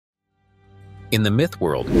In the myth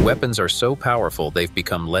world, weapons are so powerful they've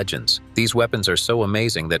become legends. These weapons are so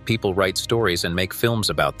amazing that people write stories and make films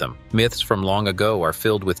about them. Myths from long ago are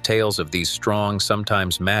filled with tales of these strong,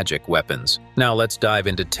 sometimes magic weapons. Now let's dive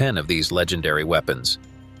into 10 of these legendary weapons.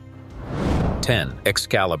 10.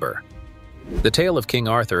 Excalibur. The tale of King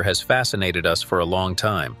Arthur has fascinated us for a long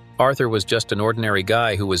time. Arthur was just an ordinary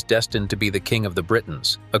guy who was destined to be the king of the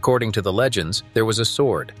Britons. According to the legends, there was a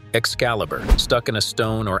sword, Excalibur, stuck in a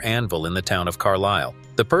stone or anvil in the town of Carlisle.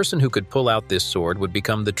 The person who could pull out this sword would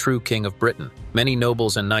become the true king of Britain. Many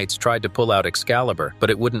nobles and knights tried to pull out Excalibur,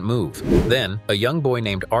 but it wouldn't move. Then, a young boy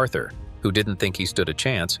named Arthur, who didn't think he stood a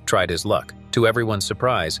chance, tried his luck. To everyone's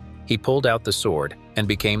surprise, he pulled out the sword and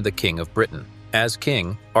became the king of Britain. As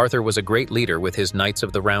king, Arthur was a great leader with his Knights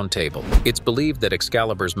of the Round Table. It's believed that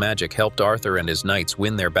Excalibur's magic helped Arthur and his knights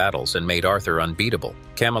win their battles and made Arthur unbeatable.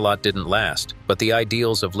 Camelot didn't last, but the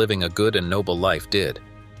ideals of living a good and noble life did.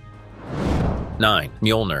 9.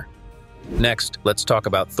 Mjolnir. Next, let's talk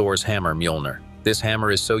about Thor's hammer Mjolnir. This hammer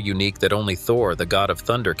is so unique that only Thor, the god of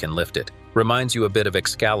thunder, can lift it. Reminds you a bit of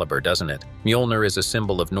Excalibur, doesn't it? Mjolnir is a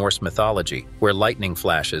symbol of Norse mythology, where lightning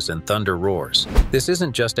flashes and thunder roars. This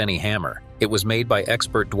isn't just any hammer. It was made by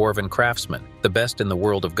expert dwarven craftsmen, the best in the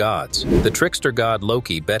world of gods. The trickster god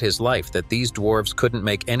Loki bet his life that these dwarves couldn't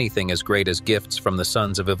make anything as great as gifts from the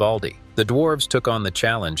sons of Ivaldi. The dwarves took on the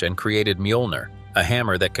challenge and created Mjolnir, a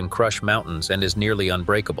hammer that can crush mountains and is nearly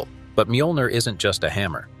unbreakable. But Mjolnir isn't just a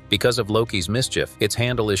hammer. Because of Loki's mischief, its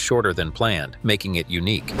handle is shorter than planned, making it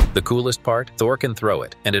unique. The coolest part? Thor can throw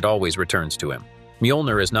it, and it always returns to him.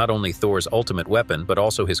 Mjolnir is not only Thor's ultimate weapon, but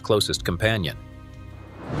also his closest companion.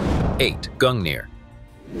 8. Gungnir.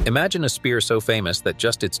 Imagine a spear so famous that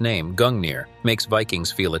just its name, Gungnir, makes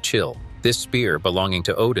Vikings feel a chill. This spear, belonging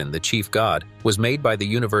to Odin, the chief god, was made by the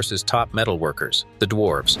universe's top metalworkers, the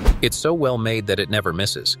dwarves. It's so well made that it never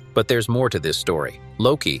misses. But there's more to this story.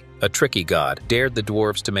 Loki, a tricky god, dared the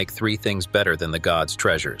dwarves to make 3 things better than the god's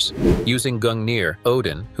treasures. Using Gungnir,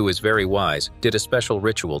 Odin, who is very wise, did a special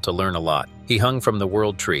ritual to learn a lot. He hung from the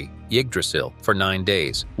world tree, Yggdrasil, for 9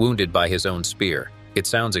 days, wounded by his own spear. It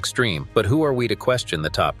sounds extreme, but who are we to question the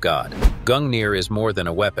top god? Gungnir is more than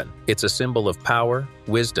a weapon. It's a symbol of power,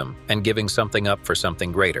 wisdom, and giving something up for something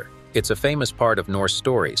greater. It's a famous part of Norse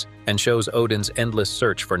stories and shows Odin's endless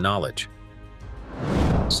search for knowledge.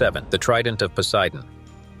 7. The Trident of Poseidon.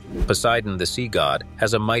 Poseidon, the sea god,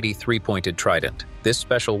 has a mighty 3-pointed trident. This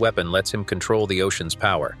special weapon lets him control the ocean's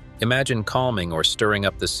power. Imagine calming or stirring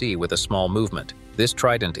up the sea with a small movement. This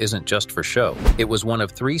trident isn't just for show. It was one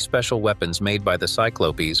of 3 special weapons made by the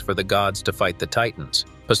Cyclopes for the gods to fight the Titans.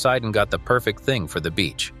 Poseidon got the perfect thing for the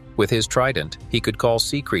beach. With his trident, he could call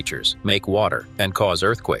sea creatures, make water, and cause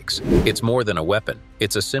earthquakes. It's more than a weapon.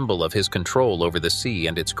 It's a symbol of his control over the sea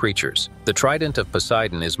and its creatures. The Trident of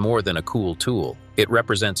Poseidon is more than a cool tool. It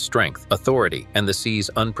represents strength, authority, and the sea's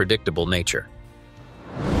unpredictable nature.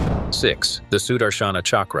 6. The Sudarshana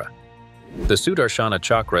Chakra. The Sudarshana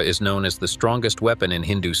Chakra is known as the strongest weapon in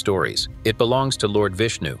Hindu stories. It belongs to Lord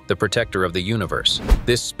Vishnu, the protector of the universe.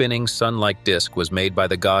 This spinning sun-like disc was made by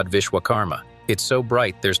the god Vishwakarma. It's so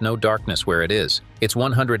bright there's no darkness where it is. Its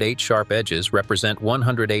 108 sharp edges represent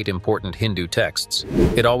 108 important Hindu texts.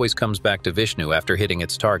 It always comes back to Vishnu after hitting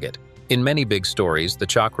its target. In many big stories, the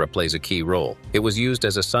chakra plays a key role. It was used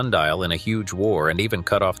as a sundial in a huge war and even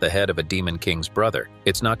cut off the head of a demon king's brother.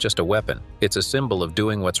 It's not just a weapon. It's a symbol of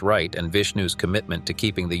doing what's right and Vishnu's commitment to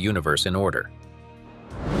keeping the universe in order.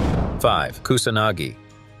 5. Kusanagi.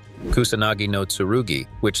 Kusanagi-no-Tsurugi,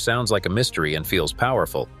 which sounds like a mystery and feels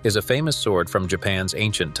powerful, is a famous sword from Japan's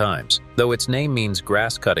ancient times. Though its name means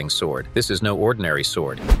grass-cutting sword, this is no ordinary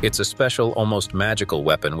sword. It's a special, almost magical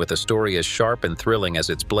weapon with a story as sharp and thrilling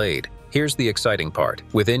as its blade. Here's the exciting part.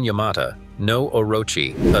 Within Yamata, no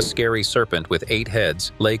Orochi, a scary serpent with 8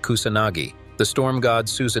 heads, lay Kusanagi. The storm god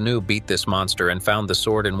Susanoo beat this monster and found the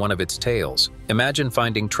sword in one of its tails. Imagine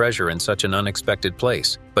finding treasure in such an unexpected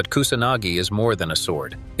place. But Kusanagi is more than a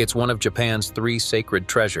sword. It's one of Japan's 3 sacred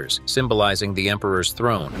treasures, symbolizing the emperor's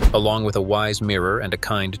throne, along with a wise mirror and a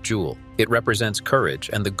kind jewel. It represents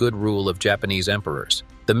courage and the good rule of Japanese emperors.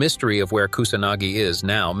 The mystery of where Kusanagi is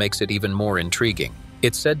now makes it even more intriguing.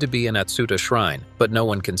 It's said to be in Atsuta Shrine, but no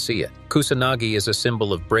one can see it. Kusanagi is a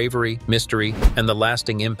symbol of bravery, mystery, and the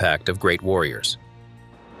lasting impact of great warriors.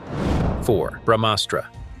 4. Brahmastra.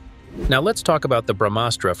 Now let's talk about the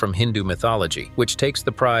Brahmastra from Hindu mythology, which takes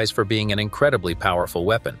the prize for being an incredibly powerful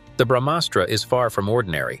weapon. The Brahmastra is far from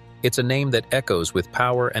ordinary. It's a name that echoes with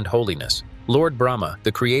power and holiness. Lord Brahma,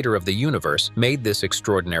 the creator of the universe, made this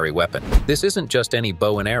extraordinary weapon. This isn't just any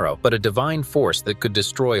bow and arrow, but a divine force that could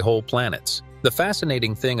destroy whole planets. The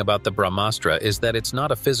fascinating thing about the Brahmastra is that it's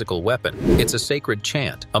not a physical weapon. It's a sacred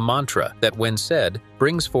chant, a mantra that, when said,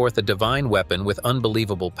 brings forth a divine weapon with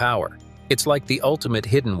unbelievable power. It's like the ultimate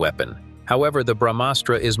hidden weapon. However, the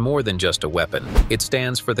Brahmastra is more than just a weapon. It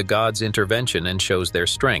stands for the gods' intervention and shows their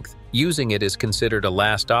strength. Using it is considered a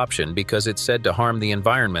last option because it's said to harm the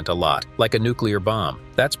environment a lot, like a nuclear bomb.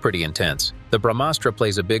 That's pretty intense. The Brahmastra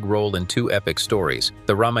plays a big role in two epic stories,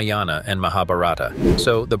 the Ramayana and Mahabharata.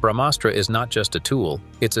 So, the Brahmastra is not just a tool,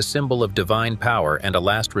 it's a symbol of divine power and a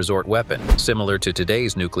last resort weapon, similar to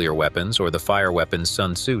today's nuclear weapons or the fire weapons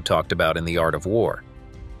Sun Tzu talked about in The Art of War.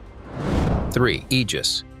 3.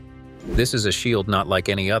 Aegis. This is a shield not like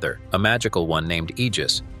any other, a magical one named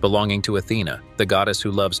Aegis, belonging to Athena, the goddess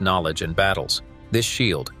who loves knowledge and battles. This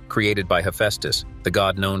shield, created by Hephaestus, the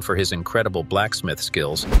god known for his incredible blacksmith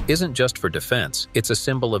skills, isn't just for defense, it's a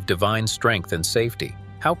symbol of divine strength and safety.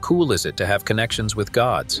 How cool is it to have connections with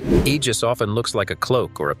gods? Aegis often looks like a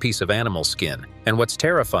cloak or a piece of animal skin, and what's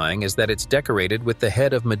terrifying is that it's decorated with the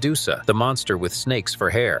head of Medusa, the monster with snakes for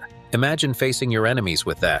hair. Imagine facing your enemies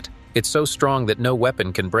with that. It's so strong that no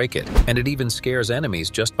weapon can break it, and it even scares enemies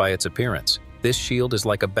just by its appearance. This shield is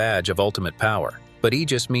like a badge of ultimate power. But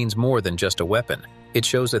Aegis means more than just a weapon. It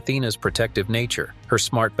shows Athena's protective nature, her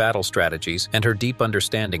smart battle strategies, and her deep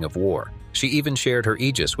understanding of war. She even shared her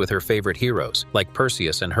Aegis with her favorite heroes, like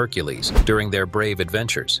Perseus and Hercules, during their brave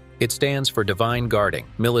adventures. It stands for divine guarding,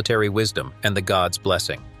 military wisdom, and the god's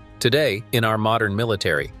blessing. Today, in our modern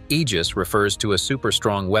military, Aegis refers to a super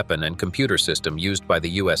strong weapon and computer system used by the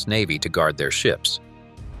US Navy to guard their ships.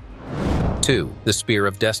 2. The Spear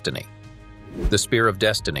of Destiny. The Spear of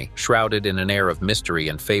Destiny, shrouded in an air of mystery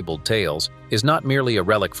and fabled tales, is not merely a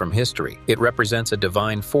relic from history. It represents a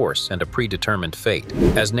divine force and a predetermined fate.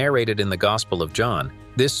 As narrated in the Gospel of John,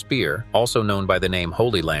 this spear, also known by the name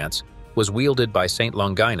Holy Lance, was wielded by Saint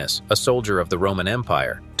Longinus, a soldier of the Roman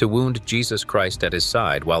Empire, to wound Jesus Christ at his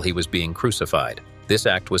side while he was being crucified. This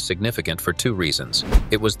act was significant for two reasons.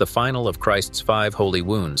 It was the final of Christ's 5 holy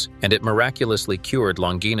wounds, and it miraculously cured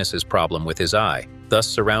Longinus's problem with his eye, thus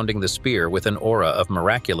surrounding the spear with an aura of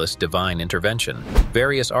miraculous divine intervention.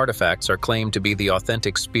 Various artifacts are claimed to be the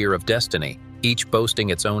authentic Spear of Destiny, each boasting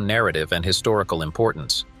its own narrative and historical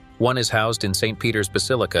importance. One is housed in St. Peter's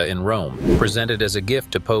Basilica in Rome, presented as a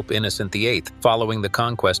gift to Pope Innocent VIII following the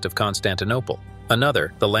conquest of Constantinople.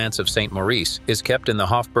 Another, the Lance of St. Maurice, is kept in the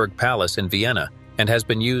Hofburg Palace in Vienna and has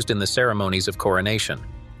been used in the ceremonies of coronation.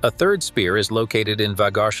 A third spear is located in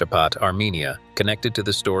Vagarshaphat, Armenia, connected to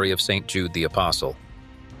the story of St. Jude the Apostle.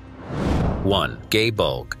 1.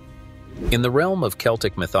 Gae-Bolg. In the realm of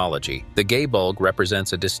Celtic mythology, the Gae-Bolg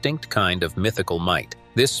represents a distinct kind of mythical might.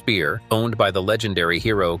 This spear, owned by the legendary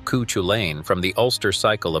hero Cuchulainn from the Ulster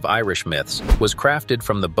cycle of Irish myths, was crafted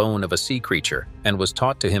from the bone of a sea creature and was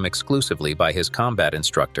taught to him exclusively by his combat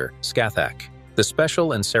instructor, Scathach. The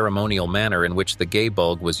special and ceremonial manner in which the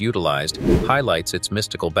Gae-Bolg was utilized highlights its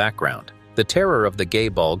mystical background. The terror of the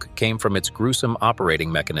Gae-Bolg came from its gruesome operating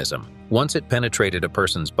mechanism. Once it penetrated a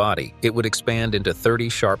person's body, it would expand into 30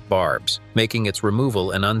 sharp barbs, making its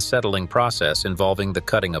removal an unsettling process involving the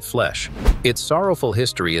cutting of flesh. Its sorrowful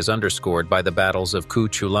history is underscored by the battles of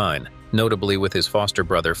Cuchulainn, notably with his foster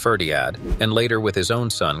brother Ferdiad, and later with his own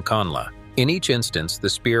son Conla. In each instance, the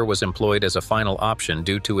spear was employed as a final option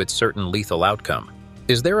due to its certain lethal outcome.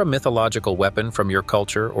 Is there a mythological weapon from your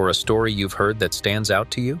culture or a story you've heard that stands out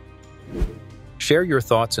to you? Share your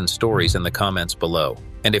thoughts and stories in the comments below.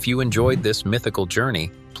 And if you enjoyed this mythical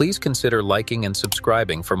journey, please consider liking and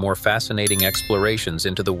subscribing for more fascinating explorations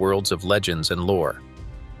into the worlds of legends and lore.